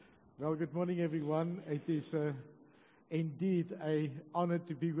Well, good morning, everyone. It is indeed an honor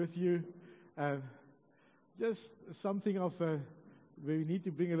to be with you. Just something of we need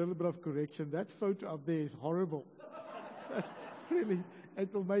to bring a little bit of correction. That photo up there is horrible. Really,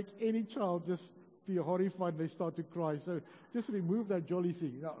 it will make any child just be horrified and they start to cry. So just remove that jolly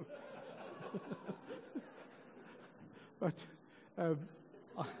thing. No. But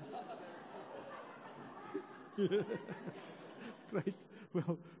great.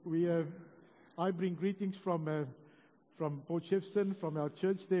 Well, I bring greetings from Port Shepstone, from our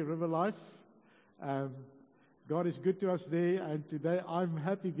church there, River Life. God is good to us there, and today I'm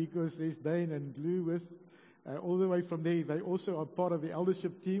happy because there's Dane and Lou with all the way from there. They also are part of the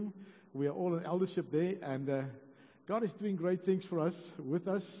eldership team. We are all an eldership there, and God is doing great things for us, with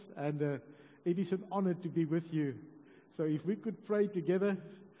us, and it is an honor to be with you. So if we could pray together,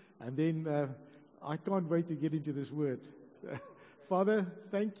 and then I can't wait to get into this word. Father,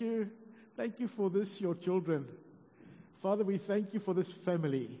 thank you. Thank you for this, your children. Father, we thank you for this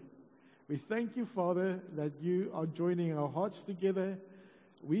family. We thank you, Father, that you are joining our hearts together.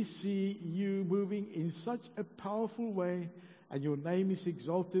 We see you moving in such a powerful way, and your name is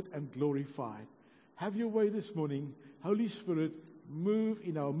exalted and glorified. Have your way this morning. Holy Spirit, move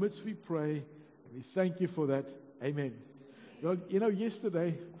in our midst, we pray. We thank you for that. Amen. Well,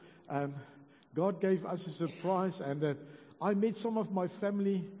 yesterday, God gave us a surprise, and I met some of my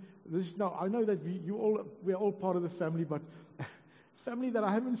family. I know that we're all part of the family, but family that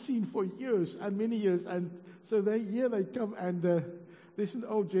I haven't seen for years and many years. And so they come, and there's an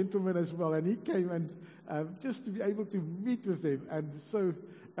old gentleman as well, and he came and just to be able to meet with them. And so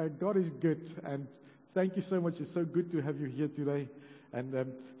God is good, and thank you so much. It's so good to have you here today.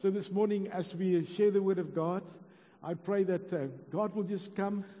 And so this morning, as we share the word of God, I pray that God will just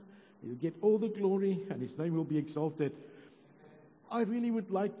come. He'll get all the glory, and his name will be exalted. I really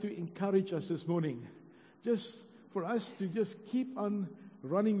would like to encourage us this morning, just for us to just keep on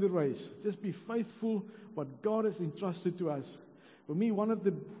running the race. Just be faithful what God has entrusted to us. For me, one of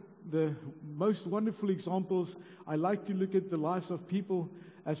the most wonderful examples, I like to look at the lives of people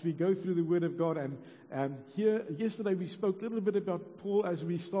as we go through the Word of God. And here, yesterday we spoke a little bit about Paul as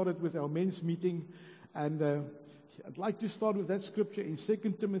we started with our men's meeting. And I'd like to start with that scripture in 2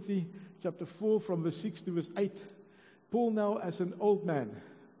 Timothy chapter 4 from verse 6 to verse 8. Paul, now as an old man,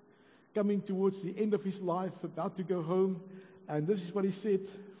 coming towards the end of his life, about to go home, and this is what he said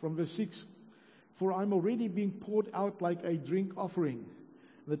from verse 6. For I'm already being poured out like a drink offering.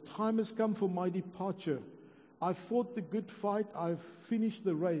 The time has come for my departure. I've fought the good fight. I've finished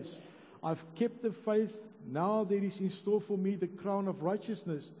the race. I've kept the faith. Now there is in store for me the crown of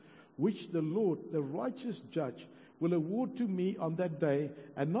righteousness, which the Lord, the righteous judge, will award to me on that day,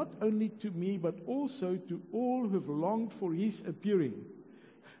 and not only to me, but also to all who have longed for his appearing.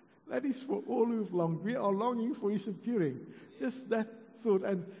 That is for all who have longed. We are longing for his appearing. Just that thought.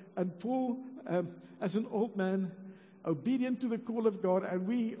 And Paul, as an old man, obedient to the call of God, and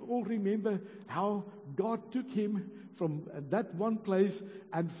we all remember how God took him from that one place,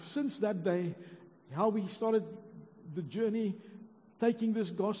 and since that day, how we started the journey taking this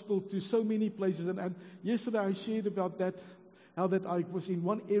gospel to so many places. And yesterday I shared about that, how that I was in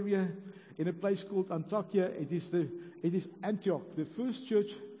one area in a place called Antiochia. It is Antioch, the first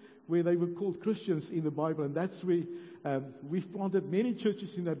church where they were called Christians in the Bible. And that's where we've planted many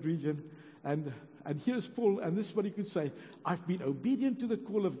churches in that region. And here's Paul, and this is what he could say. I've been obedient to the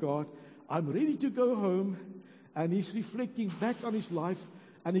call of God. I'm ready to go home. And he's reflecting back on his life,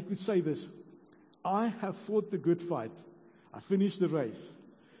 and he could say this: I have fought the good fight. I finished the race.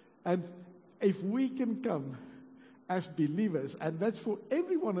 And if we can come as believers, and that's for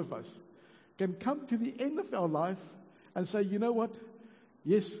every one of us, can come to the end of our life and say, you know what?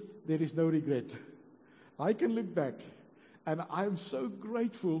 Yes, there is no regret. I can look back, and I'm so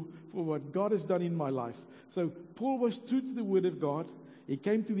grateful for what God has done in my life. So Paul was true to the Word of God. He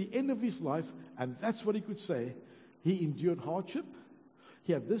came to the end of his life, and that's what he could say. He endured hardship.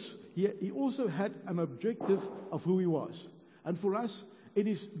 He also had an objective of who he was. And for us, it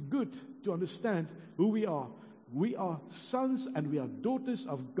is good to understand who we are. We are sons and we are daughters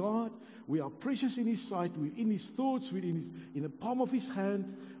of God. We are precious in his sight. We're in his thoughts. We're in the palm of his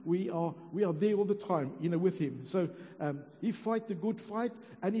hand. We are there all the time, with him. So he fight the good fight.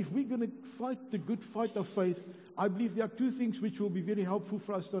 And if we're going to fight the good fight of faith, I believe there are two things which will be very helpful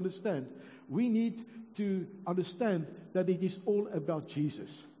for us to understand. We need to understand that it is all about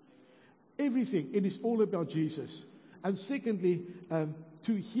Jesus. Everything, it is all about Jesus. And secondly,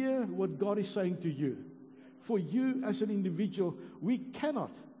 to hear what God is saying to you. For you as an individual, we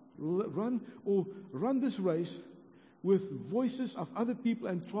cannot run this race with voices of other people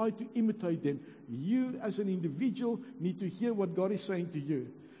and try to imitate them. You, as an individual, need to hear what God is saying to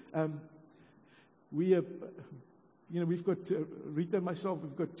you. We've got Rita and myself.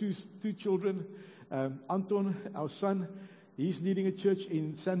 We've got two children. Anton, our son, he's leading a church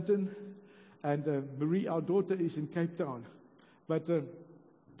in Sandton, and Marie, our daughter, is in Cape Town. But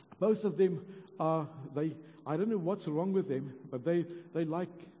both of them I don't know what's wrong with them, but they like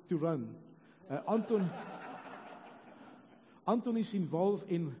to run. Anton is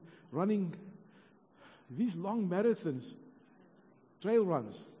involved in running these long marathons, trail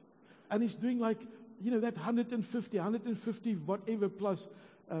runs, and he's doing that 150 whatever plus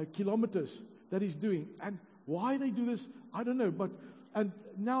kilometers that he's doing. And why they do this, I don't know. And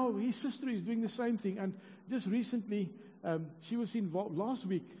now his sister is doing the same thing. And just recently, she was involved. Last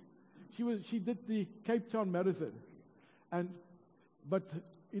week, she did the Cape Town Marathon. But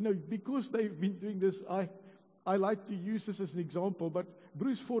because they've been doing this, I like to use this as an example. But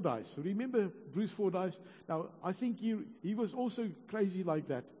Bruce Fordyce, remember Bruce Fordyce? Now I think he was also crazy like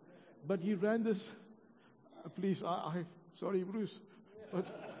that, but he ran this. Please, sorry, Bruce,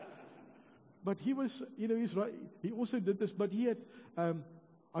 but he was, he's right. He also did this, but he had,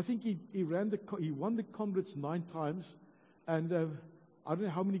 I think he won the Comrades 9 times, and I don't know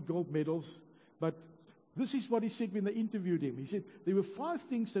how many gold medals, but this is what he said when they interviewed him. He said there were 5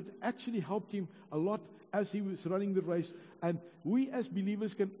 things that actually helped him a lot as he was running the race, and we as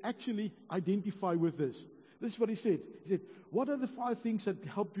believers can actually identify with this. This is what he said. He said, what are the 5 things that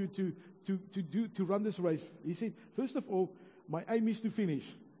help you to run this race? He said, first of all, my aim is to finish.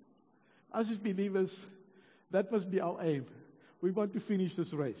 Us as believers, that must be our aim. We want to finish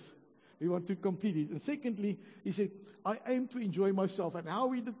this race. We want to complete it. And secondly, he said, I aim to enjoy myself. And how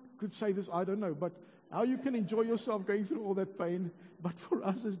we could say this, I don't know. But how you can enjoy yourself going through all that pain. But for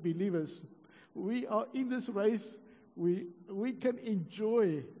us as believers, we are in this race. We can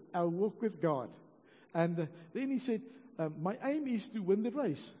enjoy our walk with God. And then he said, my aim is to win the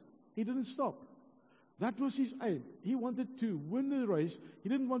race. He didn't stop. That was his aim. He wanted to win the race. He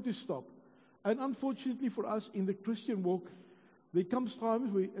didn't want to stop. And unfortunately for us in the Christian walk, there comes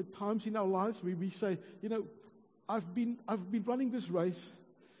times in our lives where we say, I've been running this race.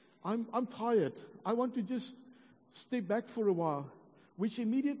 I'm tired. I want to just step back for a while, which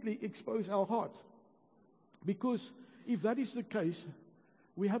immediately exposes our heart. Because if that is the case,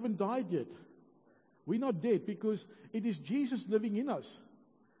 we haven't died yet. We're not dead because it is Jesus living in us.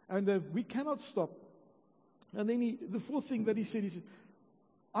 And we cannot stop. And then the 4th thing that he said is,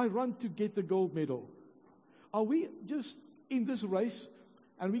 I run to get the gold medal. Are we just in this race,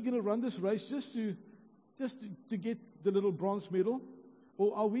 and we're going to run this race just to get the little bronze medal?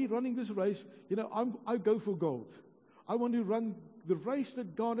 Or are we running this race, I go for gold. I want to run the race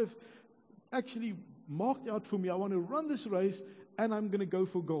that God has actually marked out for me. I want to run this race, and I'm going to go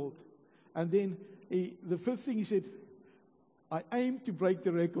for gold. And then the 5th thing he said, I aim to break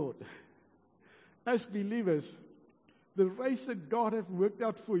the record. As believers, the race that God has worked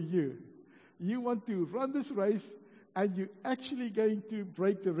out for you, you want to run this race, and you're actually going to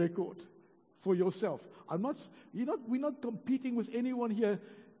break the record for yourself. We're not competing with anyone here.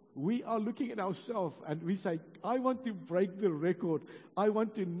 We are looking at ourselves, and we say, I want to break the record. I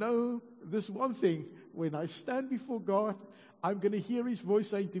want to know this one thing. When I stand before God, I'm going to hear His voice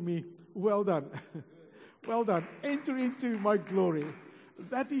saying to me, well done. Well done. Enter into my glory.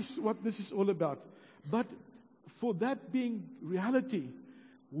 That is what this is all about. But for that being reality,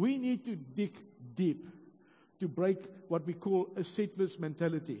 we need to dig deep to break what we call a settlers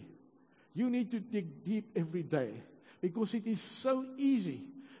mentality. You need to dig deep every day, because it is so easy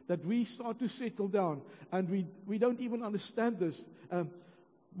that we start to settle down, and we don't even understand this.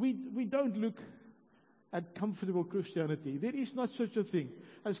 We don't look at comfortable Christianity. There is not such a thing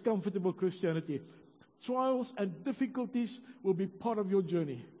as comfortable Christianity. Trials and difficulties will be part of your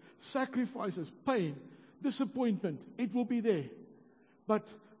journey. Sacrifices, pain, disappointment, it will be there. But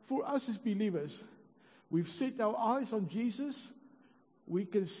for us as believers, we've set our eyes on Jesus. We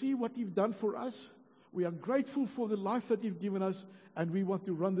can see what He's done for us. We are grateful for the life that He's given us, and we want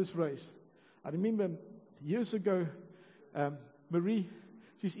to run this race. I remember years ago, Marie,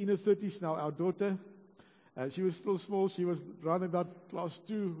 she's in her 30s now, our daughter. She was still small. She was around about class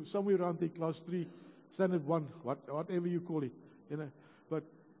 2, somewhere around there, class 3, standard 1, whatever you call it. But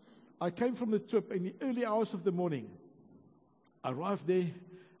I came from the trip in the early hours of the morning. I arrived there,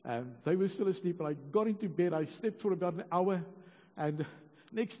 and they were still asleep, and I got into bed. I slept for about an hour, and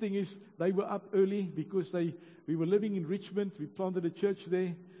next thing is they were up early because we were living in Richmond. We planted a church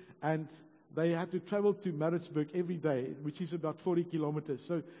there, and they had to travel to Maritzburg every day, which is about 40 kilometers.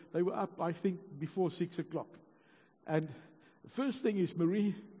 So they were up, I think, before 6 o'clock. And the first thing is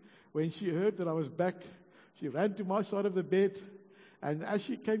Marie, when she heard that I was back, she ran to my side of the bed. And as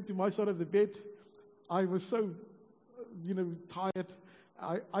she came to my side of the bed, I was so, tired.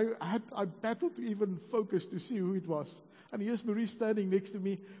 I battled to even focus to see who it was. And here's Marie standing next to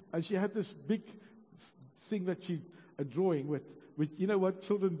me, and she had this big thing that a drawing with, you know what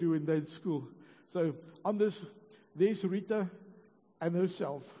children do when they're in school. So on this, there's Rita and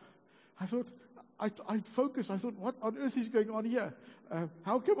herself. I thought, I focused. I thought, what on earth is going on here?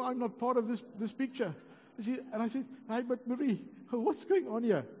 How come I'm not part of this picture? And I said, hey, but Marie, what's going on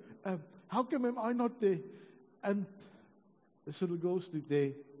here? How come am I not there? And this little girl stood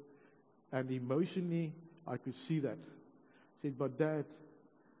there, and emotionally, I could see that. I said, but Dad,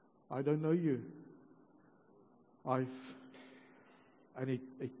 I don't know you. And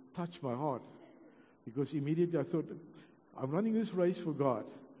it touched my heart, because immediately I thought, I'm running this race for God,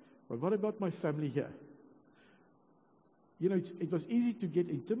 but what about my family here? It was easy to get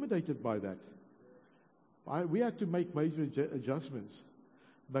intimidated by that. We had to make major adjustments,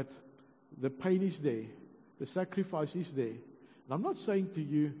 but the pain is there, the sacrifice is there. And I'm not saying to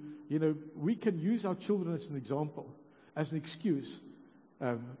you, we can use our children as an example, as an excuse,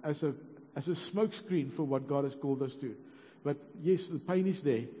 as a smokescreen for what God has called us to. But yes, the pain is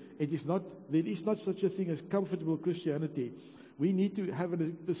there. There is not such a thing as comfortable Christianity. We need to have a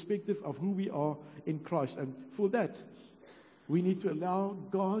perspective of who we are in Christ. And for that, we need to allow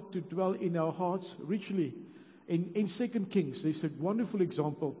God to dwell in our hearts richly. In 2 Kings, there's a wonderful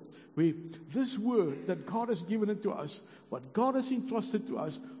example where this word that God has given it to us, what God has entrusted to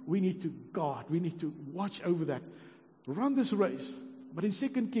us, we need to guard. We need to watch over that. Run this race. But in 2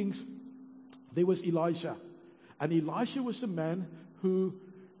 Kings, there was Elisha. And Elisha was a man who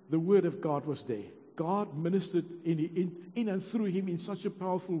the word of God was there. God ministered in and through him in such a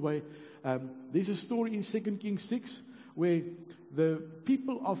powerful way. There's a story in 2 Kings 6 where the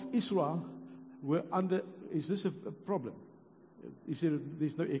people of Israel were under... Is this a problem?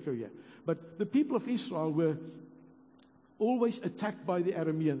 There's no echo here. But the people of Israel were always attacked by the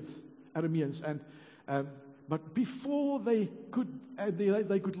Arameans. But before they could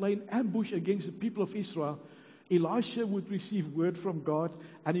lay an ambush against the people of Israel, Elisha would receive word from God,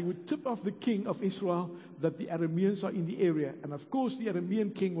 and he would tip off the king of Israel that the Arameans are in the area. And of course, the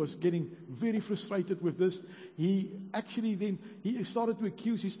Aramean king was getting very frustrated with this. He started to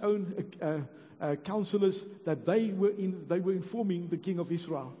accuse his own counselors that they were informing the king of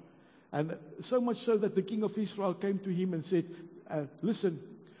Israel, and so much so that the king of Israel came to him and said, "Listen,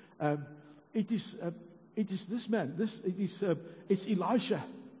 it is this man. It's Elisha.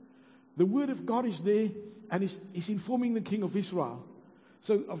 The word of God is there." And he's informing the king of Israel.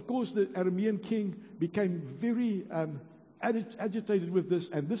 So, of course, the Aramean king became very agitated with this.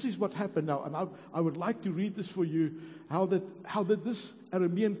 And this is what happened now. And I would like to read this for you. How that this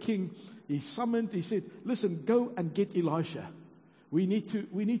Aramean king, he said, "Listen, go and get Elisha. We need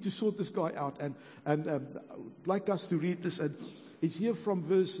to sort this guy out." And I'd like us to read this. And it's here from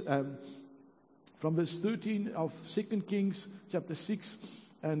verse 13 of 2 Kings chapter 6.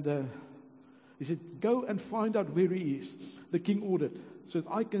 And he said, "Go and find out where he is," the king ordered, "so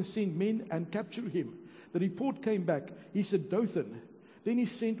that I can send men and capture him." The report came back. He said, "Dothan." Then he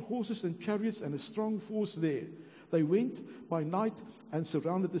sent horses and chariots and a strong force there. They went by night and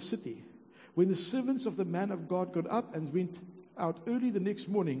surrounded the city. When the servants of the man of God got up and went out early the next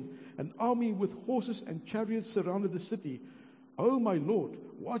morning, an army with horses and chariots surrounded the city. "Oh, my lord,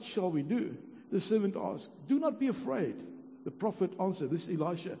 what shall we do?" the servant asked. "Do not be afraid," the prophet answered. This is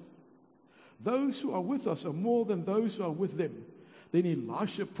Elisha. "Those who are with us are more than those who are with them." Then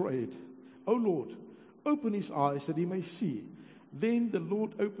Elisha prayed, "O Lord, open his eyes that he may see." Then the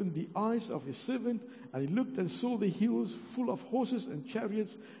Lord opened the eyes of his servant, and he looked and saw the hills full of horses and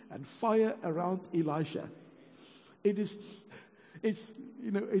chariots and fire around Elisha. It's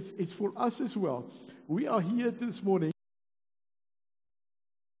for us as well. We are here this morning.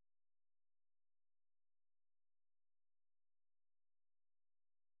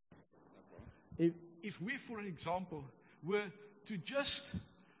 If we, for an example, were to just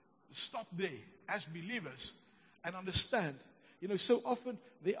stop there as believers and understand, so often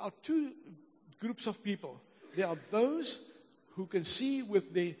there are two groups of people. There are those who can see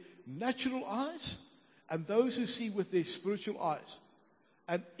with their natural eyes and those who see with their spiritual eyes.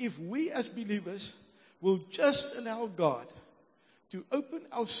 And if we as believers will just allow God to open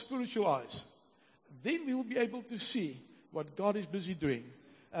our spiritual eyes, then we will be able to see what God is busy doing.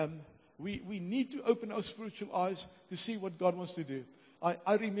 We need to open our spiritual eyes to see what God wants to do.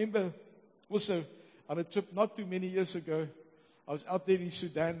 I remember also on a trip not too many years ago, I was out there in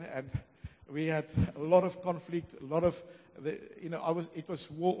Sudan, and we had a lot of conflict, a lot of, it was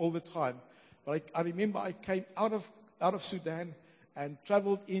war all the time. But I remember I came out of Sudan and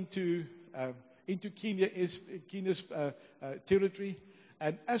traveled into Kenya's territory.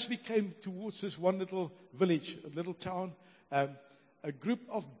 And as we came towards this one little village, a little town, a group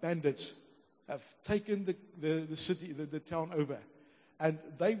of bandits have taken the city, the town over. And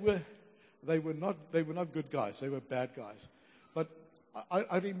they were not good guys. They were bad guys. But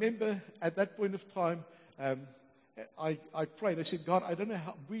I remember at that point of time, I prayed. I said, God, I don't know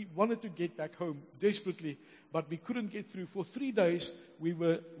how. We wanted to get back home desperately, but we couldn't get through. For 3 days, we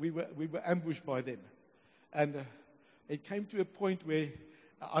were ambushed by them, and it came to a point where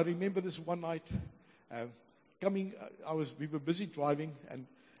I remember this one night we were busy driving, and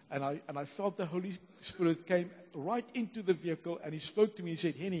I felt the Holy Spirit came right into the vehicle, and He spoke to me. He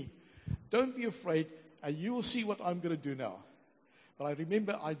said, Henny, don't be afraid, and you will see what I'm going to do now. But I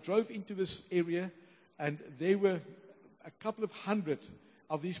remember I drove into this area, and there were a couple of hundred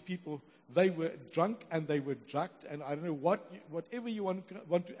of these people. They were drunk and they were drugged, and I don't know whatever you want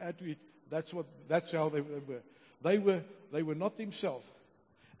to add to it. That's how they were. They were not themselves.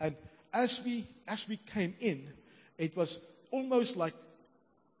 And as we came in, it was almost like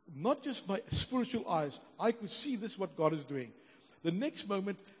not just my spiritual eyes. I could see this what God is doing. The next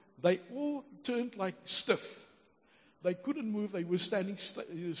moment, they all turned like stiff. They couldn't move. They were standing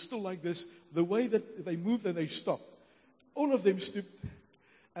still like this. The way that they moved and they stopped. All of them stooped.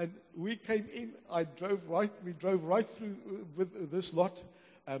 And we came in. We drove right through with this lot.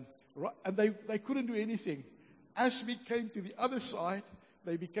 And they couldn't do anything. As we came to the other side,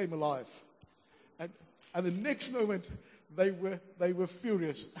 they became alive. And the next moment, they were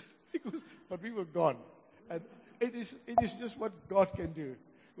furious. But we were gone. And it is just what God can do.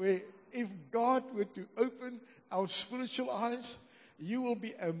 Where if God were to open our spiritual eyes, you will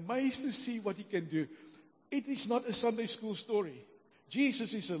be amazed to see what He can do. It is not a Sunday school story.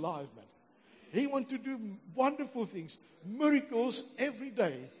 Jesus is alive, man. He wants to do wonderful things, miracles every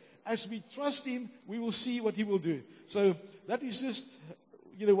day. As we trust Him, we will see what He will do. So that is just,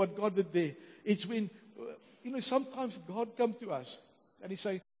 what God did there. It's when, sometimes God comes to us and He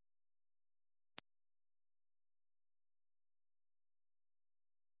says,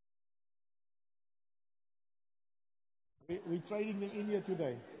 we're trading them in here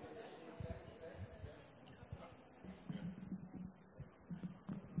today.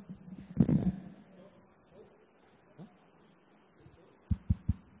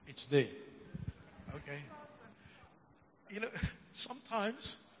 It's there. Okay.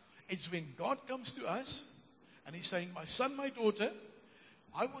 Sometimes it's when God comes to us and He's saying, my son, my daughter,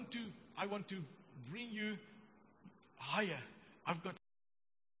 I want to bring you higher. I've got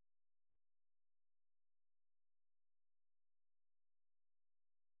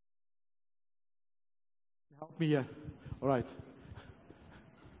help me here. All right.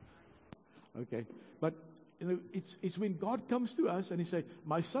 Okay. But it's when God comes to us and He says,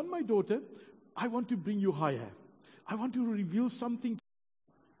 my son, my daughter, I want to bring you higher. I want to reveal something.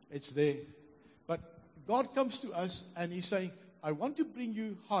 It's there. But God comes to us and He's saying, I want to bring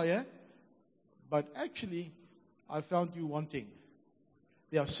you higher, but actually, I found you wanting.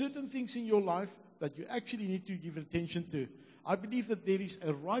 There are certain things in your life that you actually need to give attention to. I believe that there is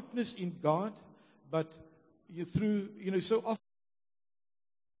a ripeness in God, but so often,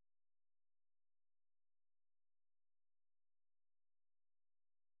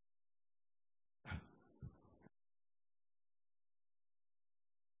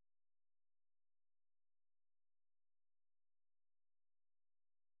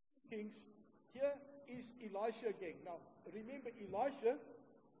 Kings, here is Elisha again. Now, remember, Elisha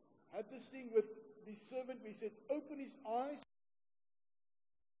had this thing with the servant. We said, open his eyes.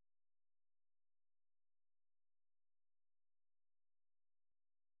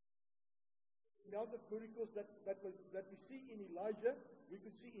 Now the miracles that we see in Elijah, we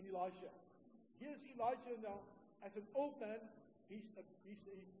could see in Elisha. Here's Elijah now, as an old man, he's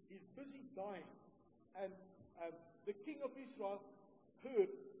busy dying. And the king of Israel heard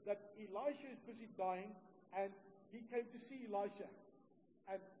that Elisha is busy dying, and he came to see Elisha.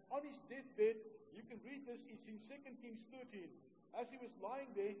 And on his deathbed, you can read this, it's in 2 Kings 13. As he was lying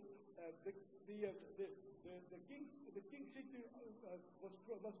there, the king said to,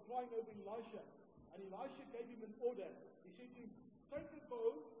 was crying over Elisha, and Elisha gave him an order. He said to him, take a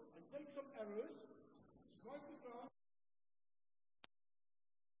bow and take some arrows, strike the ground.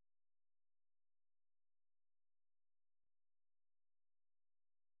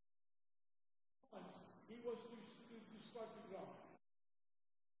 He was to strike the ground.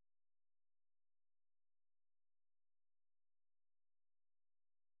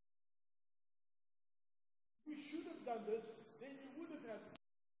 You should have done this, then you would have had.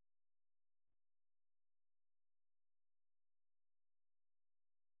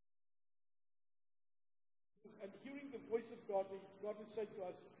 And hearing the voice of God, God will say to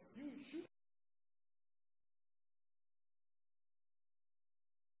us, you should.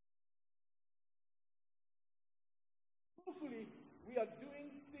 Hopefully, we are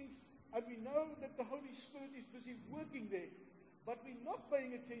doing things, and we know that the Holy Spirit is busy working there, but we're not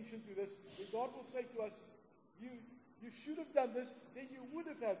paying attention to this. God will say to us, you should have done this, then you would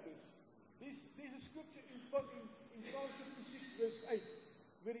have had this. There's a scripture in Psalm 56, verse 8,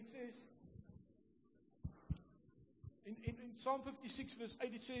 where it says, in Psalm 56, verse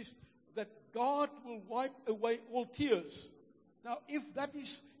 8, it says that God will wipe away all tears. Now, if that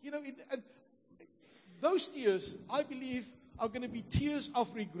is, and those tears, I believe, are going to be tears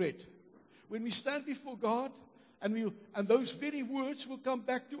of regret. When we stand before God, and those very words will come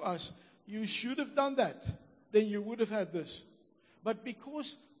back to us. You should have done that. Then you would have had this. But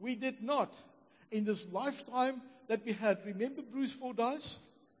because we did not, in this lifetime that we had, remember Bruce Fordyce?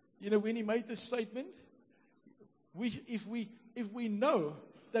 When he made this statement? If we know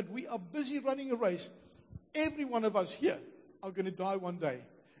that we are busy running a race, every one of us here are going to die one day.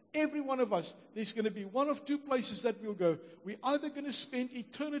 Every one of us, there's going to be one of two places that we'll go. We're either going to spend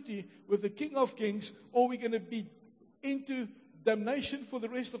eternity with the King of Kings, or we're going to be into damnation for the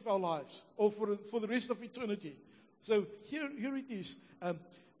rest of our lives, or for the rest of eternity. So here it is.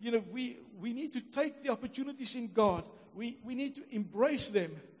 We need to take the opportunities in God. We need to embrace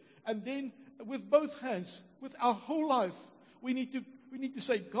them, and then with both hands, with our whole life, we need to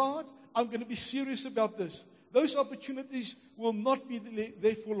say, God, I'm going to be serious about this. Those opportunities will not be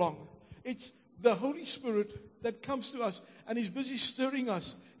there for long. It's the Holy Spirit that comes to us and is busy stirring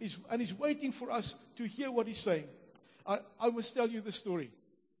us and is waiting for us to hear what He's saying. I must tell you the story.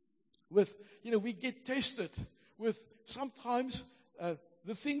 We get tested with sometimes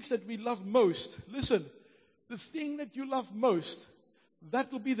the things that we love most. Listen, the thing that you love most,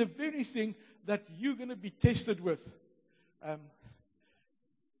 that will be the very thing that you're going to be tested with.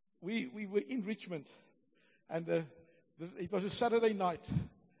 We were in Richmond. And it was a Saturday night.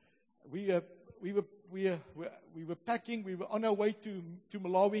 We were packing. We were on our way to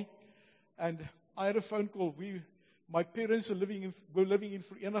Malawi, and I had a phone call. My parents were living in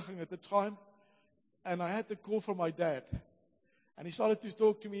Vereniging at the time, and I had the call from my dad. And he started to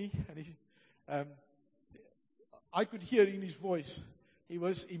talk to me, and I could hear in his voice. He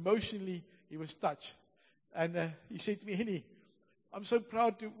was touched, and he said to me, "Henny, I'm so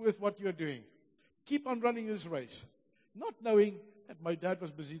proud with what you're doing. Keep on running this race," not knowing that my dad was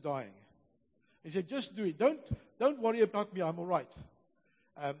busy dying. He said, "Just do it. Don't worry about me. I'm all right."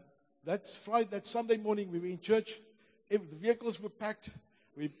 That's Friday. That Sunday morning, we were in church. The vehicles were packed.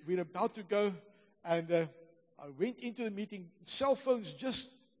 We were about to go, and I went into the meeting. Cell phones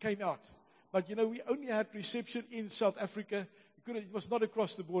just came out, but we only had reception in South Africa. It was not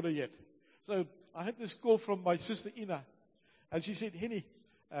across the border yet. So I had this call from my sister Ina, and she said, "Henny,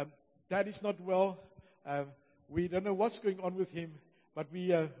 Dad is not well. We don't know what's going on with him, but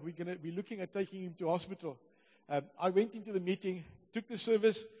we're looking at taking him to hospital." I went into the meeting, took the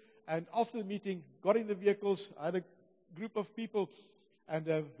service, and after the meeting, got in the vehicles. I had a group of people, and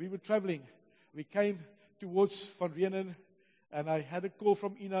we were traveling. We came towards Van Renen, and I had a call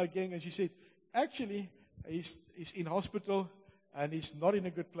from Ina again, and she said, "Actually, he's in hospital, and he's not in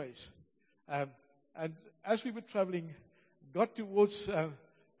a good place." And as we were traveling, got towards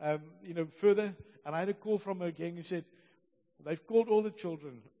further, and I had a call from her again and said, "They've called all the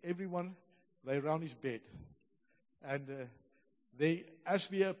children, everyone, they're around his bed." And as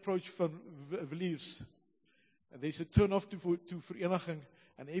we approach from Villiers, there's a turn off to Vereniging,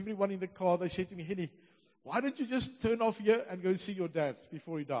 and everyone in the car, they said to me, "Henny, why don't you just turn off here and go see your dad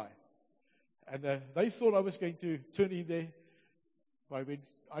before he died?" And they thought I was going to turn in there, but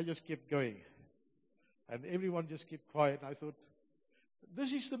I just kept going. And everyone just kept quiet. I thought,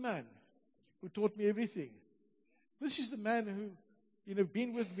 this is the man who taught me everything. This is the man who,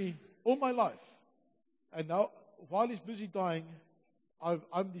 been with me all my life. And now, while he's busy dying,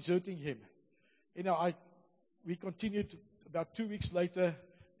 I'm deserting him. We continued about 2 weeks later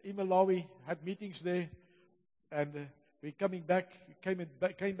in Malawi, had meetings there, and we came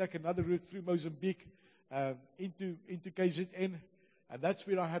back another route through Mozambique into KZN, and that's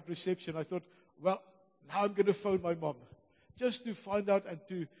where I had reception. I thought, well, now I'm going to phone my mom, just to find out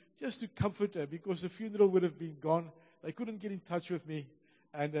and just to comfort her, because the funeral would have been gone. They couldn't get in touch with me.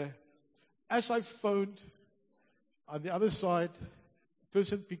 And as I phoned, on the other side, the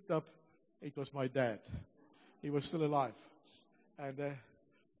person picked up. It was my dad. He was still alive. And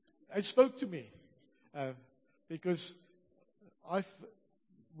he spoke to me. because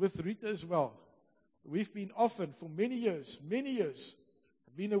with Rita as well, we've been often for many years,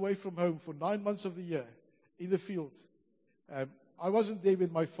 been away from home for 9 months of the year in the field. I wasn't there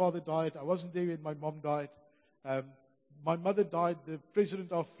when my father died. I wasn't there when my mom died. My mother died. The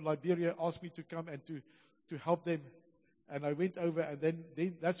president of Liberia asked me to come and to help them. And I went over, and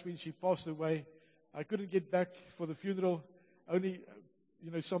then that's when she passed away. I couldn't get back for the funeral, only,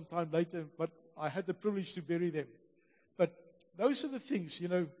 sometime later, but I had the privilege to bury them. But those are the things,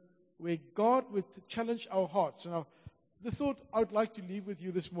 where God would challenge our hearts. Now, the thought I would like to leave with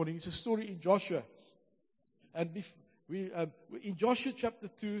you this morning is a story in Joshua. And in Joshua chapter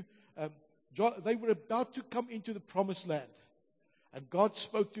 2, they were about to come into the promised land. And God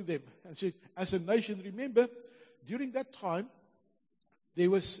spoke to them and said, as a nation, remember, during that time, there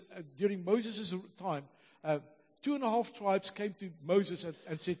was, during Moses' time, 2.5 tribes came to Moses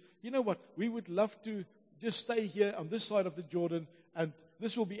and said, you know what, we would love to just stay here on this side of the Jordan, and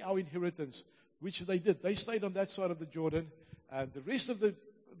this will be our inheritance, which they did. They stayed on that side of the Jordan, and the rest of the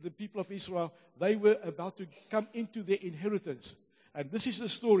people of Israel, they were about to come into their inheritance. And this is the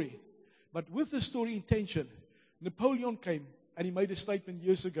story. But with the story in tension, Napoleon came, and he made a statement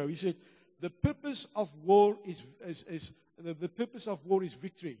years ago. He said, the purpose of war is the purpose of war is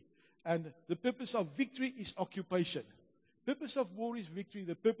victory, and the purpose of victory is occupation. Purpose of war is victory.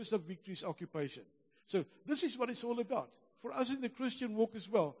 The purpose of victory is occupation. So this is what it's all about for us in the Christian walk as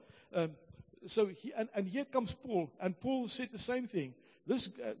well. And here comes Paul, and Paul said the same thing.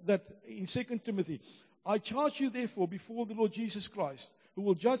 That in 2 Timothy, I charge you therefore before the Lord Jesus Christ, who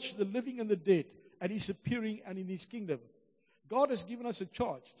will judge the living and the dead, and His appearing and in His kingdom. God has given us a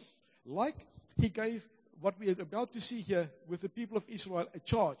charge. Like He gave what we are about to see here with the people of Israel a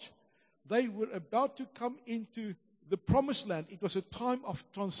charge. They were about to come into the promised land. It was a time of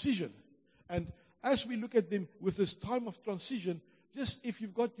transition. And as we look at them with this time of transition, just if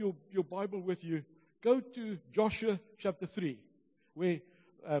you've got your Bible with you, go to Joshua chapter 3, where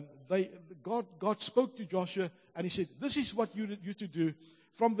God spoke to Joshua, and He said, this is what you to do.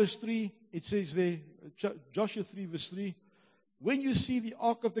 From verse 3, it says there, Joshua 3 verse 3, when you see the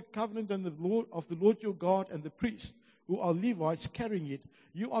ark of the covenant and the Lord your God and the priests, who are Levites, carrying it,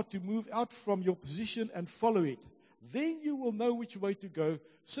 you are to move out from your position and follow it. Then you will know which way to go,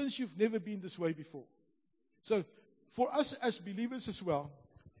 since you've never been this way before. So, for us as believers as well,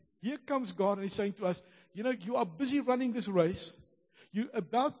 here comes God, and He's saying to us, you are busy running this race. You're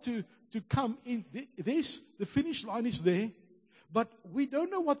about to come in. The finish line is there, but we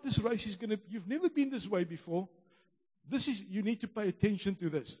don't know what this race is going to be. You've never been this way before. You need to pay attention to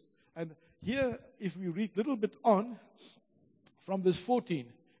this. And here, if we read a little bit on, from verse 14,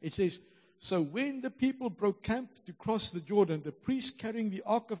 it says, so when the people broke camp to cross the Jordan, the priests carrying the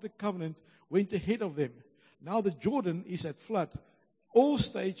Ark of the Covenant went ahead of them. Now the Jordan is at flood, all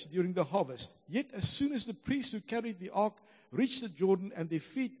staged during the harvest. Yet as soon as the priests who carried the Ark reached the Jordan and their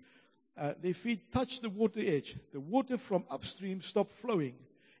feet touched the water edge, the water from upstream stopped flowing.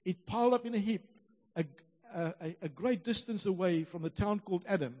 It piled up in a heap, a great distance away from the town called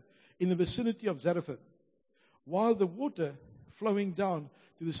Adam, in the vicinity of Zarephath, while the water flowing down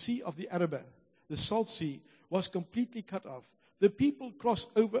to the Sea of the Arabah, the Salt Sea, was completely cut off. The people crossed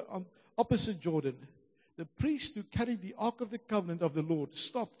over on opposite Jordan. The priest who carried the Ark of the Covenant of the Lord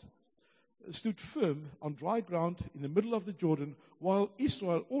stood firm on dry ground in the middle of the Jordan, while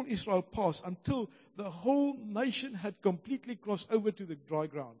all Israel passed until the whole nation had completely crossed over to the dry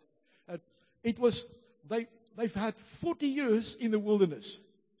ground. They've had 40 years in the wilderness.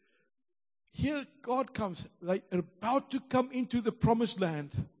 Here God comes. They are about to come into the promised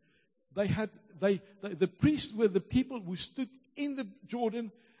land. The priests were the people who stood in the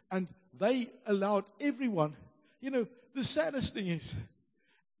Jordan, and they allowed everyone. The saddest thing is,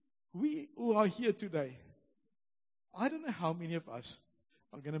 we who are here today, I don't know how many of us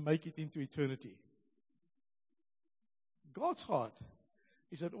are going to make it into eternity. God's heart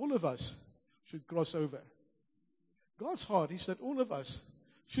is that all of us should cross over. God's heart is that all of us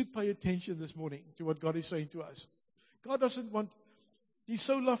should pay attention this morning to what God is saying to us. God doesn't want, He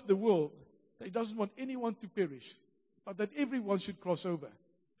so loved the world that He doesn't want anyone to perish, but that everyone should cross over.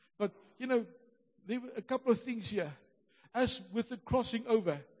 But, there were a couple of things here. As with the crossing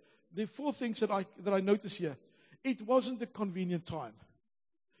over, there are 4 things that I notice here. It wasn't a convenient time.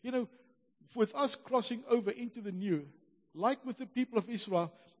 With us crossing over into the new, like with the people of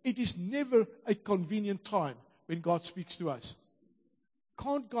Israel, it is never a convenient time when God speaks to us.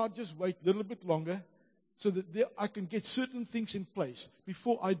 Can't God just wait a little bit longer so that I can get certain things in place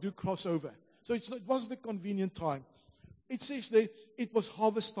before I do cross over? So it wasn't a convenient time. It says there, it was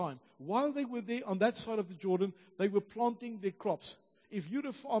harvest time. While they were there on that side of the Jordan, they were planting their crops. If you're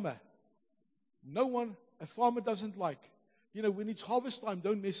a farmer, a farmer doesn't like, when it's harvest time,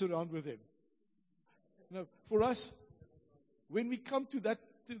 don't mess around with him. For us, when we come to that,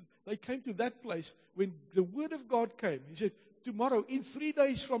 they came to that place, when the word of God came, he said, tomorrow, in 3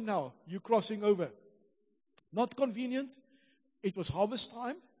 days from now, you're crossing over. Not convenient. It was harvest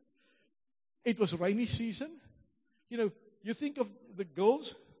time. It was rainy season. You think of the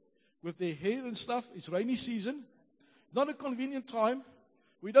girls with their hair and stuff. It's rainy season. It's not a convenient time.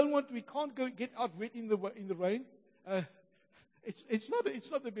 We can't go get out wet in the rain. It's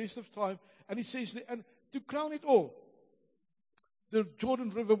not the best of time. And it says, and to crown it all, the Jordan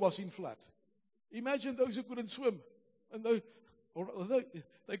River was in flood. Imagine those who couldn't swim, and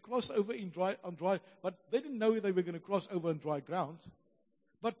they crossed over on dry, but they didn't know they were going to cross over on dry ground.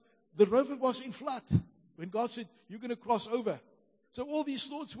 But the river was in flood when God said, "You're going to cross over." So all these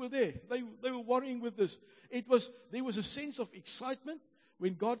thoughts were there. They were worrying with this. There was a sense of excitement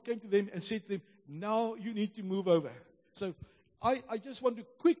when God came to them and said to them, "Now you need to move over." So I just want to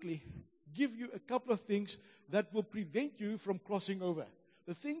quickly give you a couple of things that will prevent you from crossing over.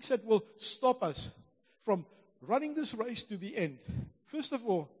 The things that will stop us from running this race to the end. First of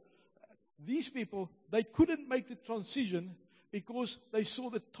all, these people, they couldn't make the transition because they saw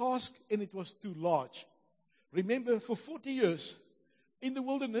the task and it was too large. Remember, for 40 years in the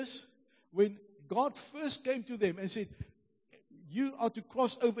wilderness, when God first came to them and said, "You are to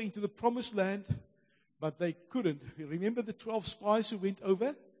cross over into the promised land," but they couldn't. Remember the 12 spies who went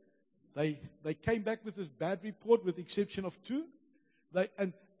over? They came back with this bad report with the exception of 2.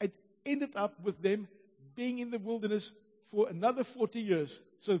 And it ended up with them being in the wilderness for another 40 years.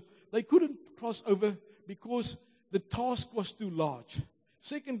 So they couldn't cross over because the task was too large.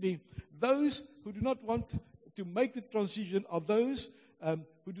 Secondly, those who do not want to make the transition are those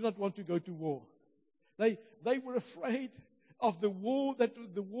who do not want to go to war. They were afraid of the wars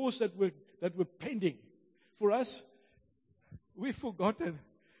that were pending. For us, we've forgotten.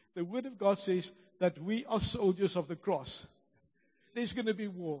 The Word of God says that we are soldiers of the cross. There's going to be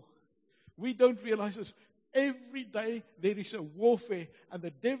war. We don't realize this. Every day there is a warfare, and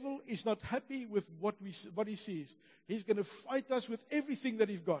the devil is not happy with what he sees. He's going to fight us with everything that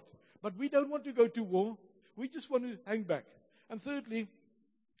he's got. But we don't want to go to war. We just want to hang back. And thirdly,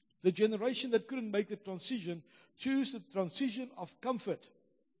 the generation that couldn't make the transition choose the transition of comfort.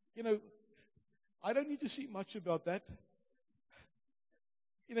 I don't need to see much about that.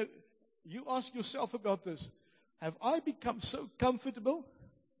 You ask yourself about this. Have I become so comfortable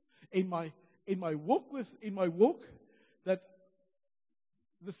in my walk that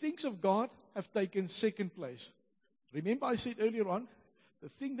the things of God have taken second place? Remember I said earlier on, the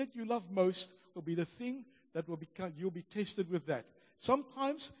thing that you love most will be the thing that you'll be tested with that.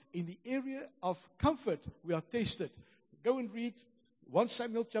 Sometimes in the area of comfort we are tested. Go and read 1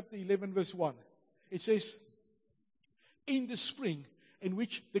 Samuel chapter 11 verse 1. It says, in the spring in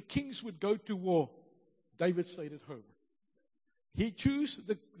which the kings would go to war, David stayed at home. He chose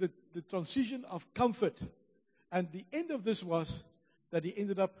the transition of comfort. And the end of this was that he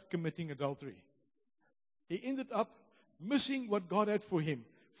ended up committing adultery. He ended up missing what God had for him.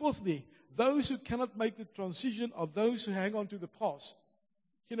 Fourthly, those who cannot make the transition are those who hang on to the past.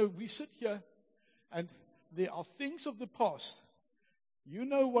 We sit here and there are things of the past. You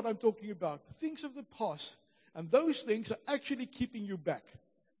know what I'm talking about. Things of the past. And those things are actually keeping you back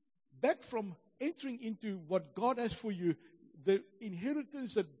from entering into what God has for you, the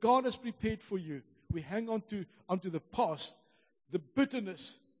inheritance that God has prepared for you. We hang onto the past, the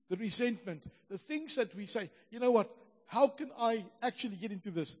bitterness, the resentment, the things that we say, you know what, how can I actually get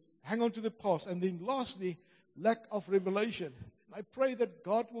into this? Hang on to the past. And then lastly, lack of revelation. I pray that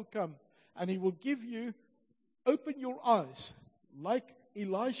God will come and He will open your eyes, like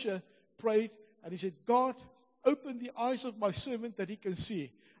Elisha prayed, and he said, God, open the eyes of my servant that he can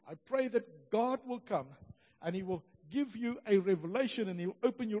see. I pray that God will come and He will give you a revelation and He will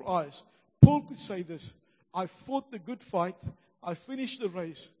open your eyes. Paul could say this, I fought the good fight, I finished the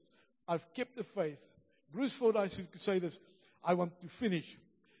race, I've kept the faith. Bruce Fordyce could say this, I want to finish.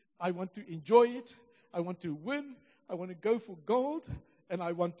 I want to enjoy it. I want to win. I want to go for gold. And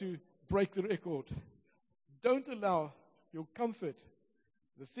I want to break the record. Don't allow your comfort,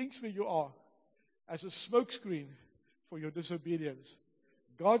 the things where you are, as a smokescreen for your disobedience.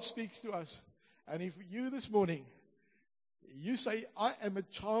 God speaks to us. And if you this morning, you say, I am a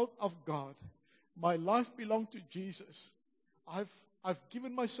child of God. My life belongs to Jesus. I've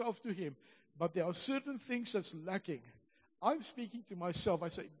given myself to Him. But there are certain things that's lacking. I'm speaking to myself. I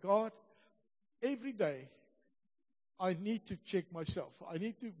say, God, every day I need to check myself. I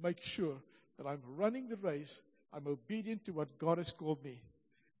need to make sure that I'm running the race. I'm obedient to what God has called me.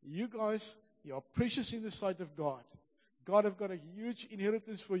 You guys, you are precious in the sight of God. God have got a huge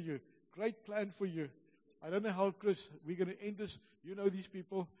inheritance for you. Great plan for you. I don't know how, Chris, we're going to end this. You know these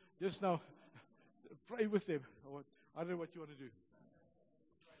people. Just now, pray with them. I don't know what you want to do.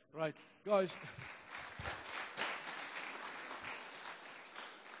 Right, guys.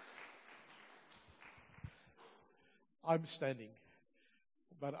 I'm standing.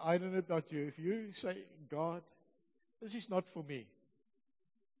 But I don't know about you. If you say, God, this is not for me,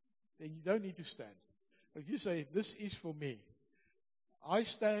 then you don't need to stand. If you say, this is for me, I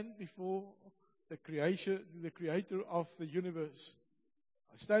stand before the creator of the universe.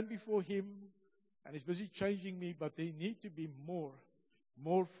 I stand before him, and he's busy changing me, but there need to be more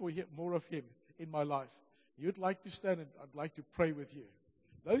for him, more of him in my life. You'd like to stand, and I'd like to pray with you.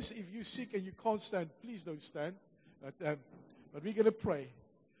 Those, if you're sick and you can't stand, please don't stand. But we're going to pray.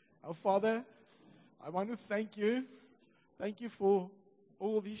 Our Father, I want to thank you. Thank you for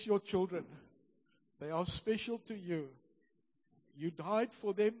all these your children. They are special to you. You died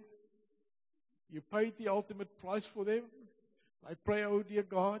for them. You paid the ultimate price for them. I pray, oh dear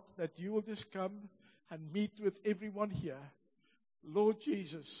God, that you will just come and meet with everyone here. Lord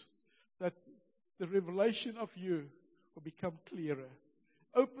Jesus, that the revelation of you will become clearer.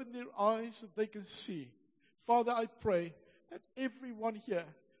 Open their eyes that they can see. Father, I pray that everyone here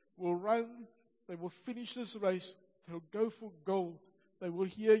will run, they will finish this race, they'll go for gold, they will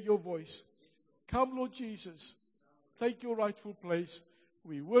hear your voice. Come, Lord Jesus, take your rightful place.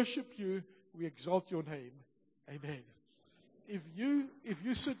 We worship you, we exalt your name. Amen. If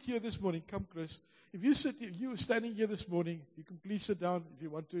you sit here this morning, come Chris, if you are standing here this morning, you can please sit down if you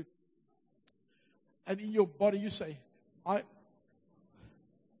want to. And in your body you say, I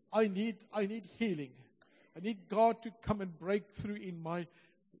need healing. I need God to come and break through in my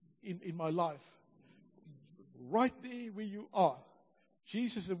life. Right there where you are.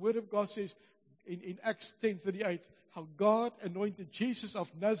 Jesus, the Word of God says in Acts 10:38, how God anointed Jesus of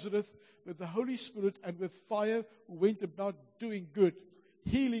Nazareth with the Holy Spirit and with fire, who went about doing good,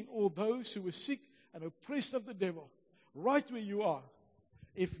 healing all those who were sick and oppressed of the devil. Right where you are.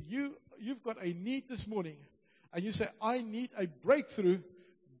 If you've got a need this morning, and you say, I need a breakthrough,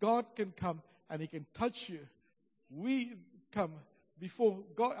 God can come and He can touch you. We come before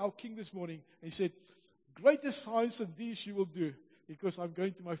God, our King, this morning, and He said, greater signs than these you will do, because I'm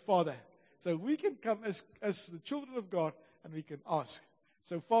going to my Father. So we can come as the children of God, and we can ask.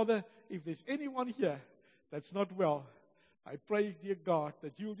 So Father, if there's anyone here that's not well, I pray, dear God,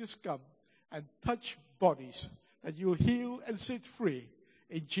 that you'll just come and touch bodies, that you'll heal and set free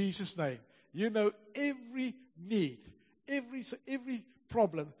in Jesus' name. You know every need, every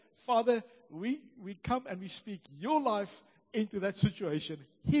problem. Father, we come and we speak your life into that situation,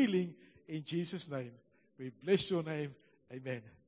 healing in Jesus' name. We bless your name. Amen.